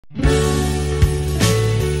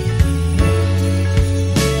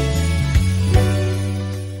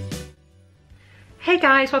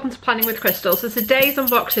guys, welcome to Planning with Crystal. So today's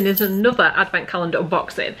unboxing is another advent calendar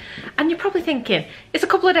unboxing, and you're probably thinking, it's a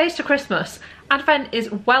couple of days to Christmas. Advent is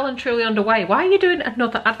well and truly underway. Why are you doing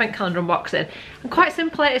another advent calendar unboxing? And quite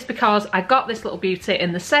simply, it's because I got this little beauty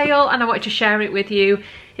in the sale and I wanted to share it with you.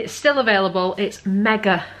 It's still available, it's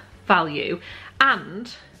mega value,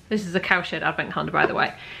 and this is a Cowshed advent calendar, by the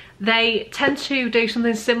way. They tend to do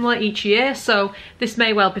something similar each year, so this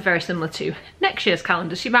may well be very similar to next year's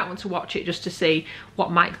calendar, so you might want to watch it just to see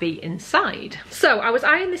what might be inside. So I was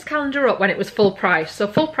eyeing this calendar up when it was full price. So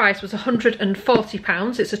full price was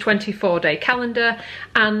 £140, it's a 24-day calendar,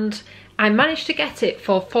 and I managed to get it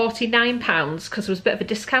for £49 because there was a bit of a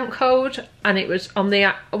discount code and it was on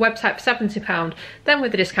the website for £70. Then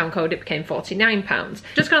with the discount code it became £49.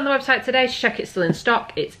 Just got on the website today to check it's still in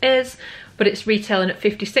stock. It is, but it's retailing at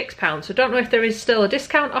 £56. So I don't know if there is still a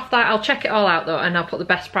discount off that. I'll check it all out though and I'll put the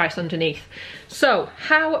best price underneath. So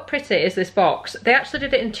how pretty is this box? They actually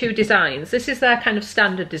did it in two designs. This is their kind of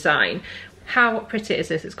standard design. How pretty is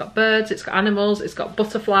this? It's got birds, it's got animals, it's got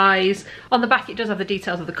butterflies. On the back it does have the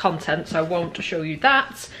details of the content, so I won't show you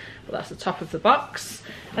that, but that's the top of the box.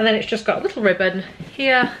 And then it's just got a little ribbon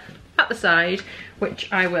here at the side,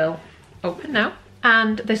 which I will open now.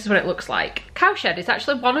 And this is what it looks like. Cowshed is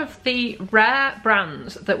actually one of the rare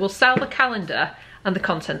brands that will sell the calendar and the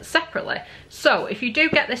content separately. So if you do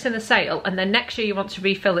get this in the sale and then next year you want to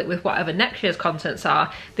refill it with whatever next year's contents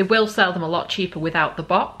are, they will sell them a lot cheaper without the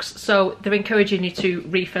box. So they're encouraging you to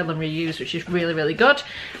refill and reuse, which is really, really good.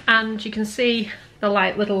 And you can see the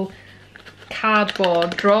like little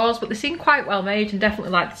cardboard drawers, but they seem quite well made and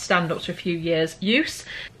definitely like to stand up to a few years use.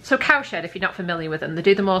 So Cowshed, if you're not familiar with them, they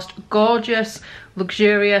do the most gorgeous,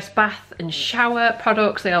 luxurious bath and shower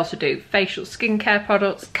products. They also do facial skincare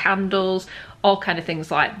products, candles, all kind of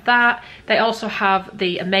things like that. They also have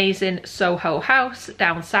the amazing Soho house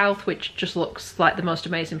down south, which just looks like the most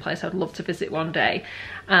amazing place I'd love to visit one day.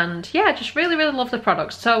 And yeah, just really, really love the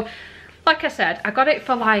products. So like I said, I got it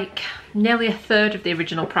for like nearly a third of the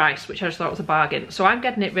original price, which I just thought was a bargain. So I'm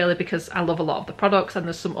getting it really because I love a lot of the products and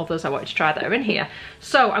there's some others I wanted to try that are in here.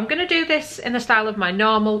 So I'm going to do this in the style of my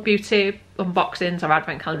normal beauty unboxings or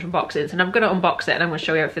advent calendar unboxings, and I'm going to unbox it and I'm going to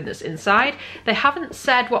show you everything that's inside. They haven't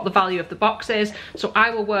said what the value of the box is, so I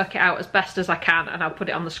will work it out as best as I can and I'll put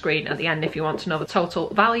it on the screen at the end if you want to know the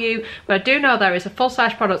total value. But I do know there is a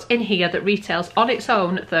full-size product in here that retails on its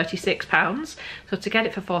own at £36, so to get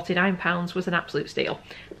it for £49 was an absolute steal.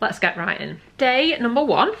 Let's get right in. Day number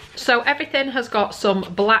one. So everything has got some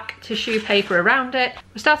black tissue paper around it.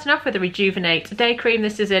 We're starting off with a Rejuvenate Day Cream.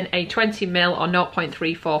 This is in a 20ml or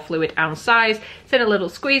 0.34 fluid ounce size. It's in a little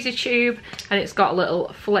squeezy tube and it's got a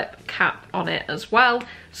little flip cap on it as well.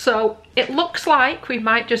 So it looks like we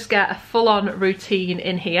might just get a full-on routine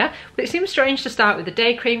in here, but it seems strange to start with the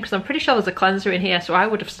day cream because I'm pretty sure there's a cleanser in here, so I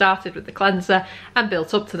would have started with the cleanser and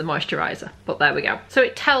built up to the moisturiser, but there we go. So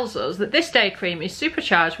it tells us that this day cream is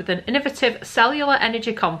supercharged with an innovative cellular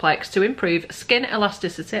energy complex to improve skin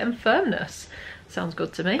elasticity and firmness. Sounds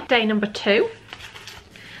good to me. Day number two.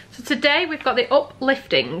 So today we've got the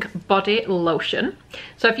Uplifting Body Lotion.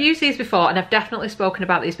 So I've used these before and I've definitely spoken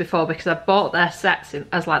about these before because I've bought their sets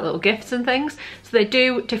as like little gifts and things. So they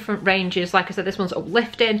do different ranges. Like I said, this one's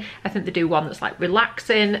uplifting. I think they do one that's like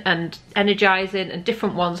relaxing and energizing and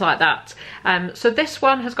different ones like that. So this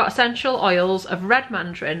one has got essential oils of red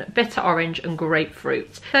mandarin, bitter orange and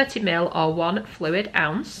grapefruit. 30ml or 1 fluid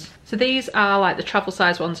ounce. So these are like the travel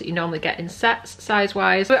size ones that you normally get in sets size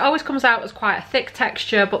wise. So it always comes out as quite a thick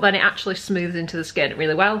texture, but then it actually smooths into the skin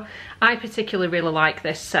really well. I particularly really like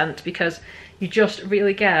this scent because you just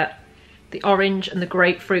really get the orange and the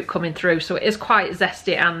grapefruit coming through, so it is quite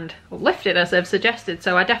zesty and uplifting as they've suggested.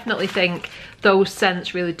 So I definitely think those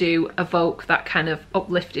scents really do evoke that kind of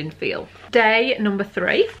uplifting feel. Day number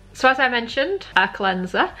three. So as I mentioned, a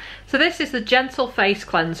cleanser. So this is the Gentle Face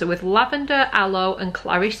Cleanser with lavender, aloe and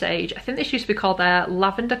clary sage. I think this used to be called their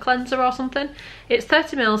lavender cleanser or something. It's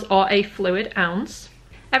 30ml or a fluid ounce.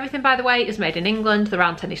 Everything, by the way, is made in England. There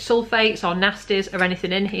aren't any sulfates or nasties or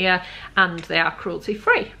anything in here, and they are cruelty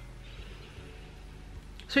free.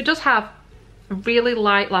 So it does have a really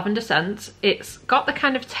light lavender scent. It's got the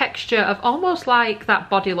kind of texture of almost like that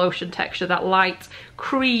body lotion texture, that light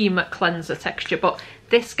cream cleanser texture, but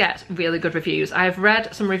this gets really good reviews. I have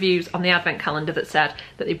read some reviews on the advent calendar that said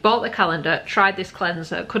that they bought the calendar, tried this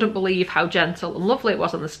cleanser, couldn't believe how gentle and lovely it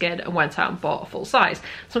was on the skin and went out and bought a full size.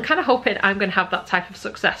 So I'm kind of hoping I'm going to have that type of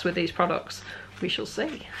success with these products. We shall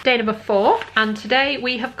see. Day number four, and today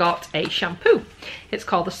we have got a shampoo. It's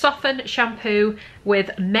called the Soften Shampoo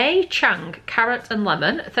with Mei Chang Carrot and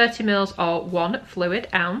Lemon, 30ml or 1 fluid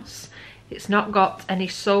ounce. It's not got any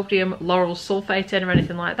sodium lauryl sulfate in or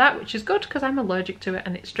anything like that, which is good because I'm allergic to it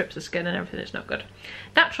and it strips the skin and everything. It's not good.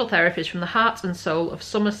 Natural Therapies from the heart and soul of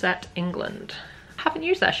Somerset, England. I haven't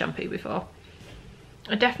used their shampoo before.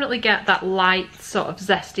 I definitely get that light sort of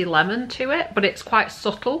zesty lemon to it, but it's quite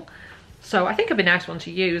subtle. So I think it'd be a nice one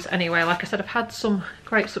to use anyway. Like I said, I've had some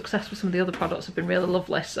great success with some of the other products. Have been really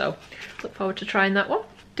lovely, so look forward to trying that one.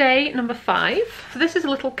 Day number 5. So this is a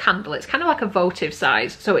little candle. It's kind of like a votive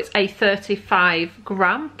size. So it's a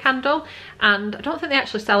 35-gram candle, and I don't think they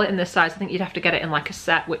actually sell it in this size. I think you'd have to get it in like a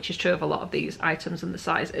set, which is true of a lot of these items and the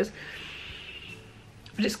sizes.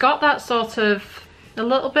 But it's got that sort of a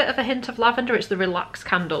little bit of a hint of lavender. It's the relax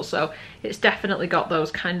candle, so it's definitely got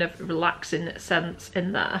those kind of relaxing scents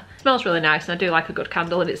in there. It smells really nice, and I do like a good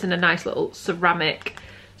candle, and it's in a nice little ceramic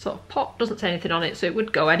sort of pot. Doesn't say anything on it, so it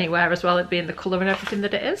would go anywhere as well. It'd be in the colour and everything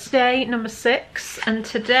that it is. Day number 6, and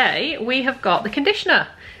today we have got the conditioner.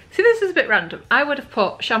 See, this is a bit random. I would have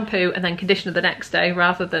put shampoo and then conditioner the next day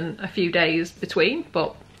rather than a few days between,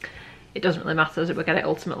 but it doesn't really matter as we'll get it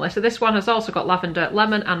ultimately. So this one has also got lavender,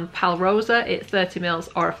 lemon and pal rosa. It's 30 ml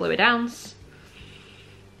or a fluid ounce.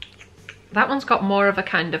 That one's got more of a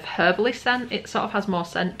kind of herbally scent. It sort of has more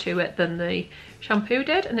scent to it than the shampoo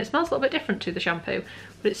did, and it smells a little bit different to the shampoo,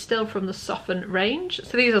 but it's still from the Soften range.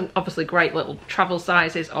 So these are obviously great little travel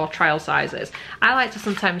sizes or trial sizes. I like to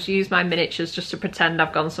sometimes use my miniatures just to pretend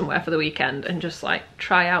I've gone somewhere for the weekend and just like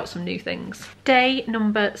try out some new things. Day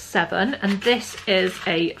number 7, and this is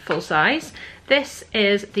a full size. This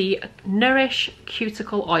is the Nourish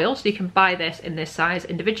Cuticle Oil, so you can buy this in this size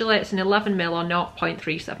individually. It's an 11 ml or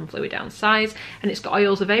 0.37 fluid ounce size, and it's got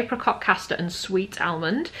oils of apricot, castor and sweet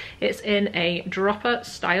almond. It's in a dropper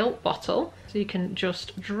style bottle, so you can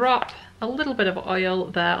just drop a little bit of oil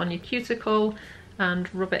there on your cuticle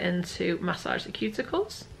and rub it in to massage the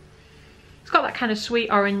cuticles. It's got that kind of sweet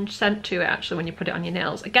orange scent to it actually when you put it on your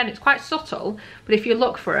nails. Again, it's quite subtle, but if you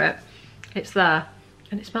look for it, it's there,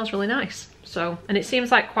 and it smells really nice. So, and it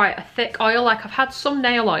seems like quite a thick oil. Like I've had some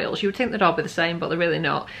nail oils, you would think they'd all be the same, but they're really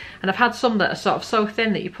not. And I've had some that are sort of so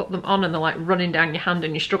thin that you put them on and they're like running down your hand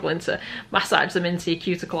and you're struggling to massage them into your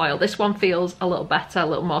cuticle oil. This one feels a little better, a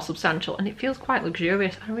little more substantial, and it feels quite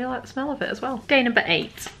luxurious. I really like the smell of it as well. Day number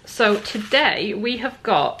 8. So today we have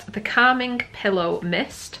got the Calming Pillow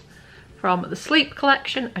Mist from the Sleep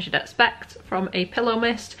collection, as you'd expect from a pillow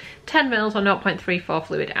mist, 10 ml or 0.34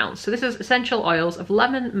 fluid ounce. So this is essential oils of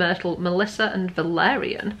lemon, myrtle, melissa and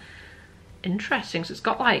valerian. Interesting, so it's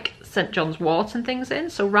got like St. John's wort and things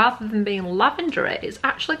in, so rather than being lavendery, it's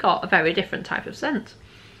actually got a very different type of scent.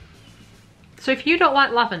 So if you don't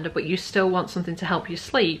like lavender but you still want something to help you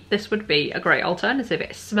sleep, this would be a great alternative.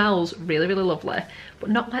 It smells really, really lovely,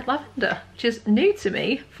 but not like lavender, which is new to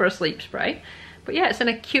me for a sleep spray. But yeah, it's in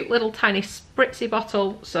a cute little tiny spritzy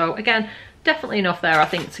bottle. So again, definitely enough there, I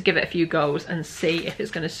think, to give it a few goes and see if it's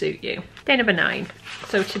going to suit you. Day number 9.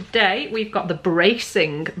 So today we've got the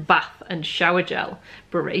Bracing Bath and Shower Gel.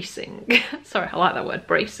 Bracing. Sorry, I like that word,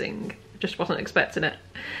 bracing. Just wasn't expecting it.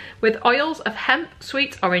 With oils of hemp,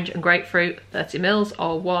 sweet orange and grapefruit, 30 ml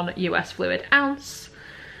or 1 US fluid ounce.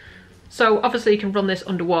 So obviously you can run this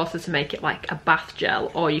underwater to make it like a bath gel,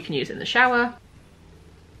 or you can use it in the shower.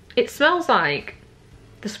 It smells like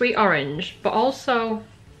the sweet orange, but also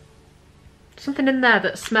something in there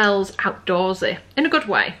that smells outdoorsy in a good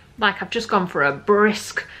way. Like I've just gone for a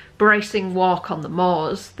brisk, bracing walk on the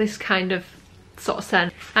moors. This kind of sort of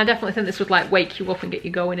scent. I definitely think this would like wake you up and get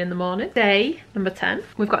you going in the morning. Day number 10.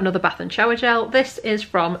 We've got another bath and shower gel. This is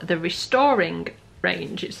from the Restoring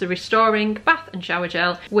range. It's the Restoring Bath and Shower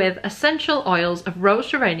Gel with essential oils of rose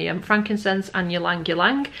geranium, frankincense and ylang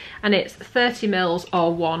ylang, and it's 30 ml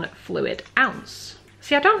or 1 fluid ounce.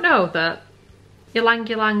 See, I don't know that ylang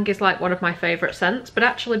ylang is like one of my favourite scents, but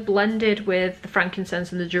actually blended with the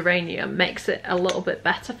frankincense and the geranium makes it a little bit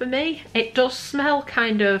better for me. It does smell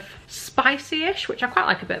kind of spicy-ish, which I quite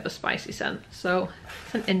like a bit of a spicy scent, so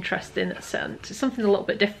it's an interesting scent. It's something a little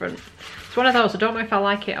bit different. It's one of those, I don't know if I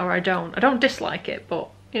like it or I don't. I don't dislike it, but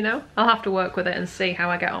you know, I'll have to work with it and see how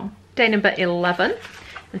I get on. Day number 11,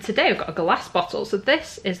 and today we've got a glass bottle. So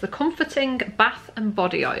this is the Comforting Bath and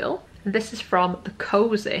Body Oil, and this is from the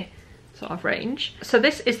Cozy sort of range. So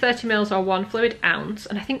this is 30 ml or 1 fluid ounce,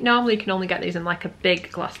 and I think normally you can only get these in like a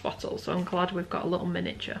big glass bottle, so I'm glad we've got a little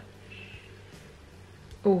miniature.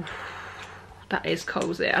 Oh, that is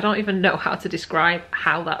cozy. I don't even know how to describe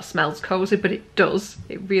how that smells cozy, but it does.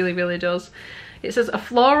 It really, really does. It says a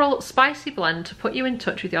floral, spicy blend to put you in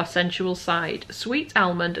touch with your sensual side. Sweet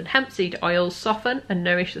almond and hemp seed oils soften and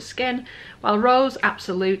nourish the skin, while rose,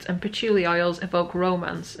 absolute and patchouli oils evoke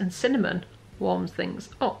romance, and cinnamon warms things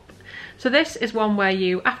up. So this is one where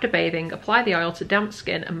you, after bathing, apply the oil to damp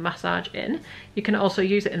skin and massage in. You can also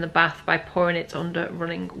use it in the bath by pouring it under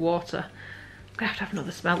running water. I'm gonna have to have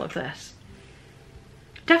another smell of this.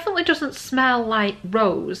 Definitely doesn't smell like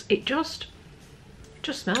rose. It just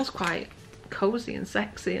smells quite cozy and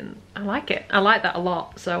sexy, and I like it. I like that a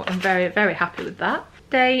lot, so I'm very, very happy with that.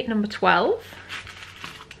 Day number 12.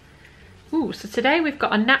 Ooh, so today we've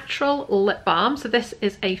got a natural lip balm. So this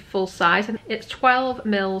is a full size and it's 12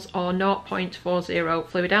 mils or 0.40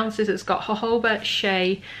 fluid ounces. It's got jojoba,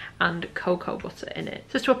 shea and cocoa butter in it.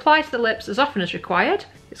 So to apply to the lips as often as required.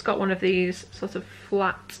 It's got one of these sort of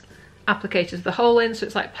flat applicators with the hole in, so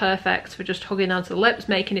it's like perfect for just hugging onto the lips,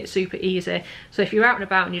 making it super easy. So if you're out and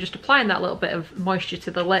about and you're just applying that little bit of moisture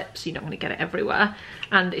to the lips, you're not going to get it everywhere.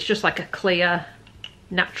 And it's just like a clear,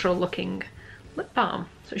 natural looking lip balm.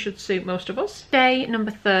 So it should suit most of us. Day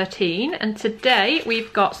number 13, and today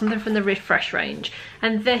we've got something from the Refresh range,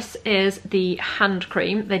 and this is the hand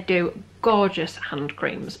cream. They do gorgeous hand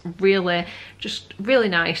creams, really, just really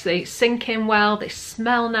nice. They sink in well, they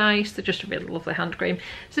smell nice, they're just a really lovely hand cream.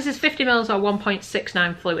 So this is 50 mils or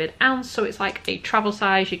 1.69 fluid ounce, so it's like a travel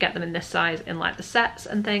size. You get them in this size in like the sets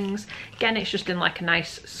and things. Again, it's just in like a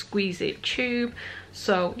nice squeezy tube.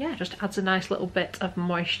 So yeah, just adds a nice little bit of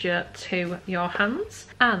moisture to your hands,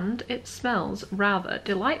 and it smells rather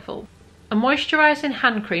delightful. A moisturising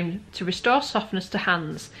hand cream to restore softness to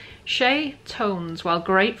hands. Shea tones while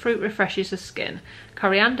grapefruit refreshes the skin.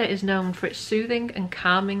 Coriander is known for its soothing and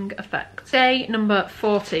calming effect. Day number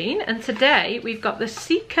 14, and today we've got the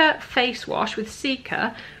Cica face wash with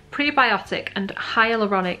Cica prebiotic and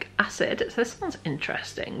hyaluronic acid. So this sounds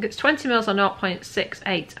interesting. It's 20 mils or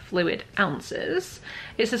 0.68 fluid ounces.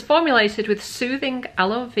 It says formulated with soothing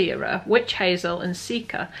aloe vera, witch hazel and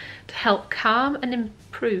Cica to help calm and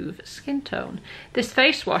improve skin tone. This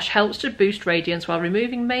face wash helps to boost radiance while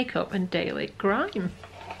removing makeup and daily grime.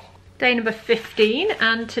 Day number 15,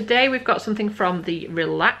 and today we've got something from the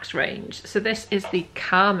Relax range. So this is the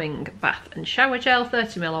Calming Bath and Shower Gel,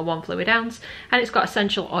 30 ml or 1 fluid ounce, and it's got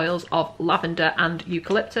essential oils of lavender and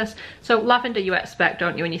eucalyptus. So lavender you expect,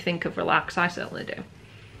 don't you, when you think of Relax? I certainly do.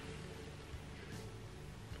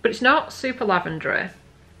 But it's not super lavendery.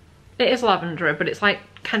 It is lavendery, but it's like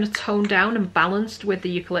kind of toned down and balanced with the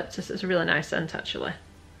eucalyptus. It's a really nice scent actually.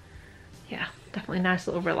 Yeah. Definitely a nice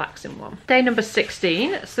little relaxing one. Day number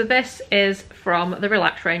 16. So this is from the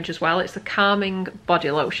Relax range as well. It's the Calming Body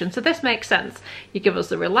Lotion. So this makes sense. You give us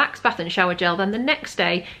the Relax Bath and Shower Gel, then the next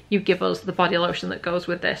day you give us the body lotion that goes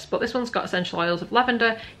with this. But this one's got essential oils of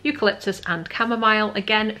lavender, eucalyptus and chamomile.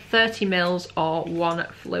 Again, 30 mils or 1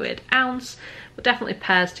 fluid ounce. But definitely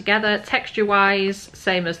pairs together. Texture wise,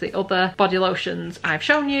 same as the other body lotions I've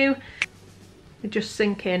shown you. They just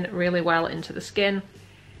sink in really well into the skin.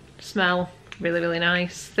 Smell really, really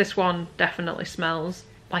nice. This one definitely smells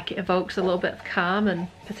like it evokes a little bit of calm and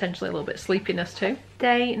potentially a little bit of sleepiness too.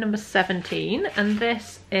 Day number 17, and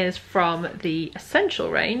this is from the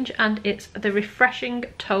Essential range, and it's the Refreshing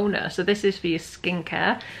Toner. So this is for your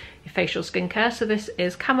skincare, your facial skincare. So this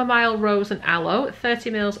is chamomile, rose and aloe,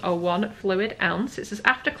 30 mils or 1 fluid ounce. It says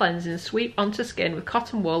after cleansing, sweep onto skin with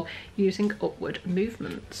cotton wool using upward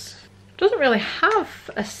movements. Doesn't really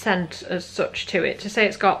have a scent as such to it. To say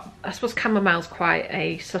it's got, I suppose chamomile's quite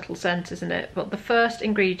a subtle scent, isn't it? But the first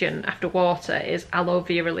ingredient after water is aloe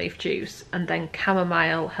vera leaf juice, and then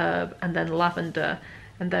chamomile herb, and then lavender,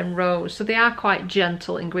 and then rose. So they are quite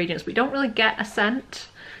gentle ingredients, but we don't really get a scent.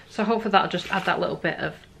 So hopefully that'll just add that little bit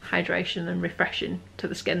of hydration and refreshing to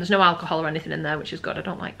the skin. There's no alcohol or anything in there, which is good. I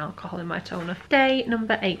don't like alcohol in my toner. Day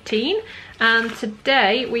number 18, and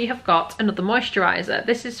today we have got another moisturizer.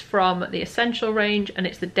 This is from the Essential range, and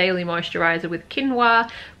it's the Daily Moisturizer with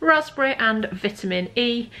quinoa, raspberry and vitamin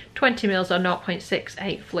E, 20 mils or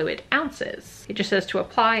 0.68 fluid ounces. It just says to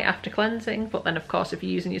apply after cleansing, but then of course if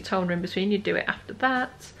you're using your toner in between, you do it after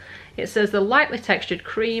that. It says the lightly textured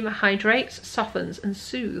cream hydrates, softens and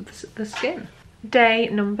soothes the skin. Day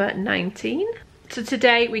number 19. So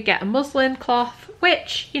today we get a muslin cloth,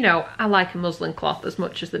 which, you know, I like a muslin cloth as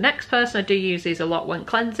much as the next person. I do use these a lot when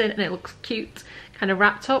cleansing and it looks cute, kind of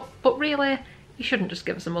wrapped up, but really you shouldn't just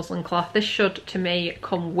give us a muslin cloth. This should, to me,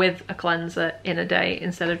 come with a cleanser in a day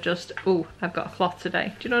instead of just, oh, I've got a cloth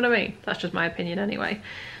today. Do you know what I mean? That's just my opinion anyway.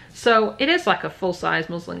 So it is like a full-size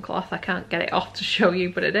muslin cloth. I can't get it off to show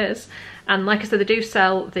you, but it is. And like I said, they do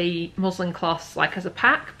sell the muslin cloths like as a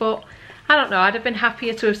pack, but I don't know, I'd have been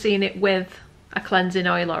happier to have seen it with a cleansing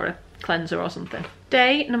oil or a cleanser or something.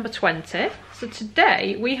 Day number 20. So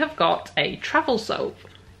today we have got a travel soap.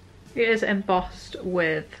 It is embossed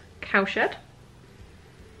with Cowshed,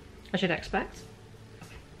 as you'd expect.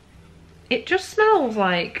 It just smells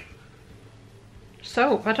like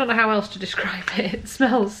soap. I don't know how else to describe it. It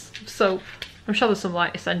smells of soap. I'm sure there's some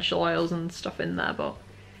like essential oils and stuff in there, but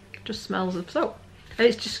it just smells of soap. And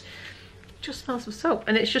it's just smells of soap.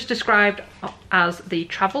 And it's just described as the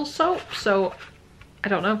travel soap. So I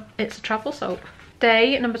don't know, it's a travel soap.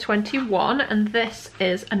 Day number 21, and this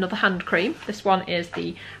is another hand cream. This one is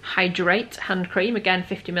the Hydrate hand cream, again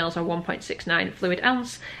 50 ml or 1.69 fluid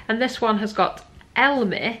ounce, and this one has got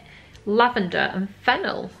elmi, lavender and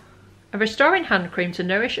fennel. A restoring hand cream to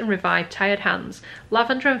nourish and revive tired hands.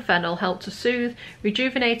 Lavender and fennel help to soothe.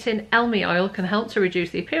 Rejuvenating elmi oil can help to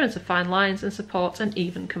reduce the appearance of fine lines and support an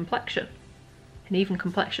even complexion. An even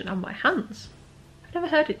complexion on my hands. I've never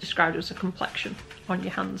heard it described as a complexion on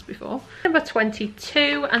your hands before. Number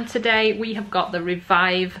 22, and today we have got the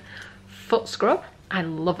Revive foot scrub. I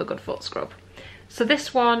love a good foot scrub. So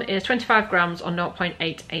this one is 25 grams or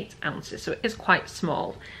 0.88 ounces, so it is quite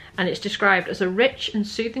small. And it's described as a rich and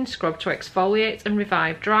soothing scrub to exfoliate and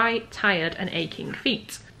revive dry, tired and aching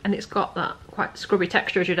feet. And it's got that quite scrubby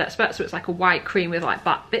texture as you'd expect, so it's like a white cream with like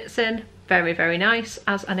black bits in. Very, very nice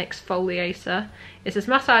as an exfoliator. It says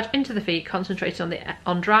massage into the feet, concentrating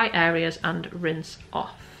on dry areas and rinse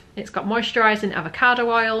off. It's got moisturising avocado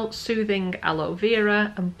oil, soothing aloe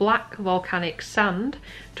vera and black volcanic sand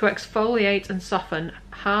to exfoliate and soften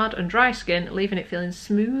hard and dry skin, leaving it feeling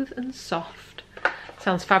smooth and soft.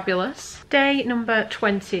 Sounds fabulous. Day number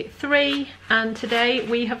 23, and today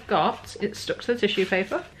we have got, it's stuck to the tissue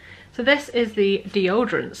paper. So this is the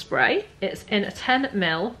deodorant spray. It's in a 10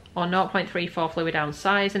 ml or 0.34 fluid ounce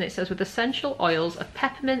size, and it says with essential oils of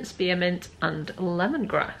peppermint, spearmint and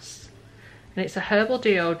lemongrass. And it's a herbal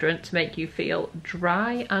deodorant to make you feel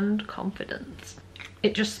dry and confident.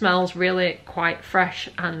 It just smells really quite fresh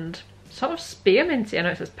and sort of spearminty. I know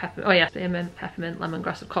it says peppermint. Oh yeah, spearmint, peppermint,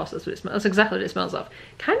 lemongrass, of course that's what it smells. That's exactly what it smells of.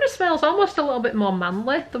 Kind of smells almost a little bit more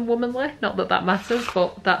manly than womanly. Not that that matters,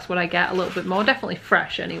 but that's what I get a little bit more. Definitely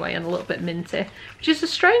fresh anyway, and a little bit minty, which is a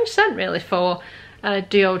strange scent really for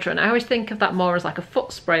deodorant. I always think of that more as like a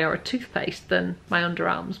foot spray or a toothpaste than my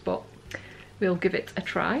underarms, but we'll give it a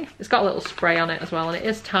try. It's got a little spray on it as well, and it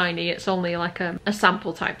is tiny. It's only like a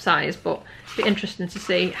sample type size, but it'll be interesting to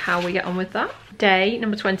see how we get on with that. Day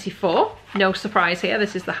number 24, no surprise here,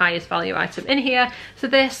 this is the highest value item in here. So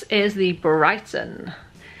this is the Brighton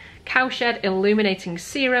Cowshed Illuminating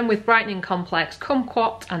Serum with Brightening Complex,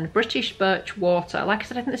 Kumquat and British Birch Water. Like I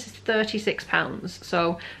said, I think this is £36.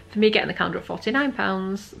 So for me getting the calendar at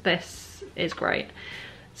 £49, this is great.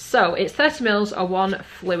 So it's 30 ml or 1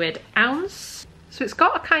 fluid ounce. So it's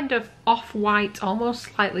got a kind of off-white, almost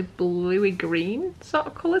slightly bluey green sort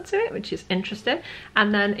of colour to it, which is interesting.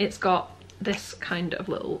 And then it's got this kind of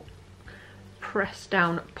little press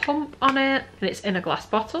down pump on it, and it's in a glass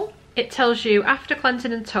bottle. It tells you after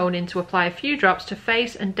cleansing and toning to apply a few drops to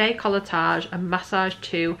face and décolletage and massage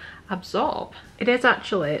to absorb. It is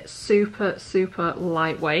actually super, super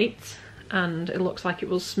lightweight, and it looks like it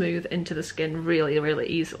will smooth into the skin really, really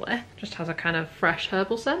easily. Just has a kind of fresh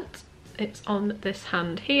herbal scent. It's on this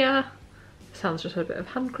hand here. This hand's just a bit of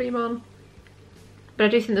hand cream on. But I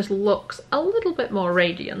do think this looks a little bit more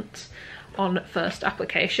radiant on first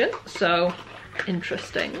application, so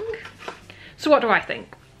interesting. So what do I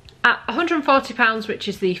think? At £140, which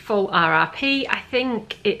is the full RRP, I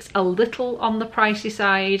think it's a little on the pricey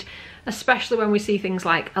side, especially when we see things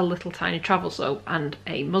like a little tiny travel soap and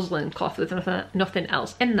a muslin cloth with nothing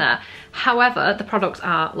else in there. However, the products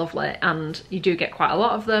are lovely, and you do get quite a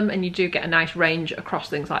lot of them, and you do get a nice range across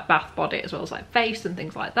things like bath, body, as well as like face and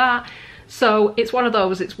things like that. So it's one of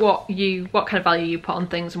those, it's what kind of value you put on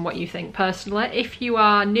things and what you think personally. If you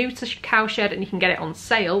are new to Cowshed and you can get it on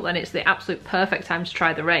sale, then it's the absolute perfect time to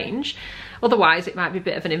try the range. Otherwise, it might be a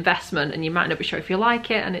bit of an investment and you might not be sure if you like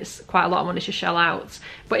it, and it's quite a lot of money to shell out.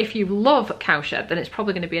 But if you love Cowshed, then it's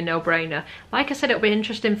probably going to be a no-brainer. Like I said, it'll be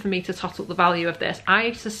interesting for me to tot up the value of this.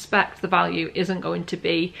 I suspect the value isn't going to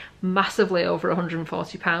be massively over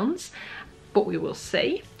 £140. But we will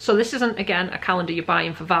see. So this isn't, again, a calendar you're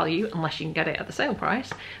buying for value unless you can get it at the sale price,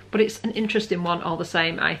 but it's an interesting one all the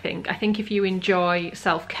same, I think. I think if you enjoy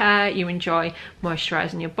self-care, you enjoy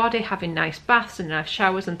moisturising your body, having nice baths and nice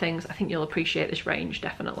showers and things, I think you'll appreciate this range,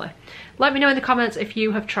 definitely. Let me know in the comments if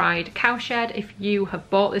you have tried Cowshed, if you have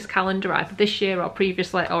bought this calendar either this year or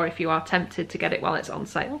previously, or if you are tempted to get it while it's on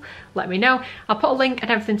sale. Let me know. I'll put a link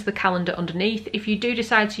and everything to the calendar underneath. If you do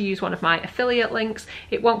decide to use one of my affiliate links,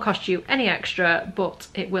 it won't cost you any extra extra, but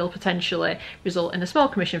it will potentially result in a small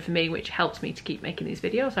commission for me, which helps me to keep making these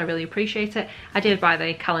videos. I really appreciate it. I did buy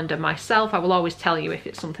the calendar myself. I will always tell you if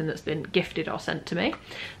it's something that's been gifted or sent to me.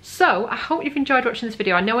 So I hope you've enjoyed watching this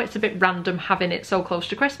video. I know it's a bit random having it so close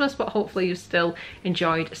to Christmas, but hopefully you still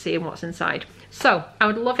enjoyed seeing what's inside. So I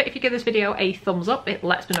would love it if you give this video a thumbs up. It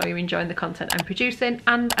lets me know you're enjoying the content I'm producing,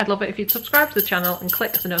 and I'd love it if you'd subscribe to the channel and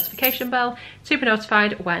click the notification bell to be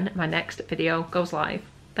notified when my next video goes live.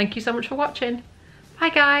 Thank you so much for watching. Bye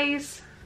guys.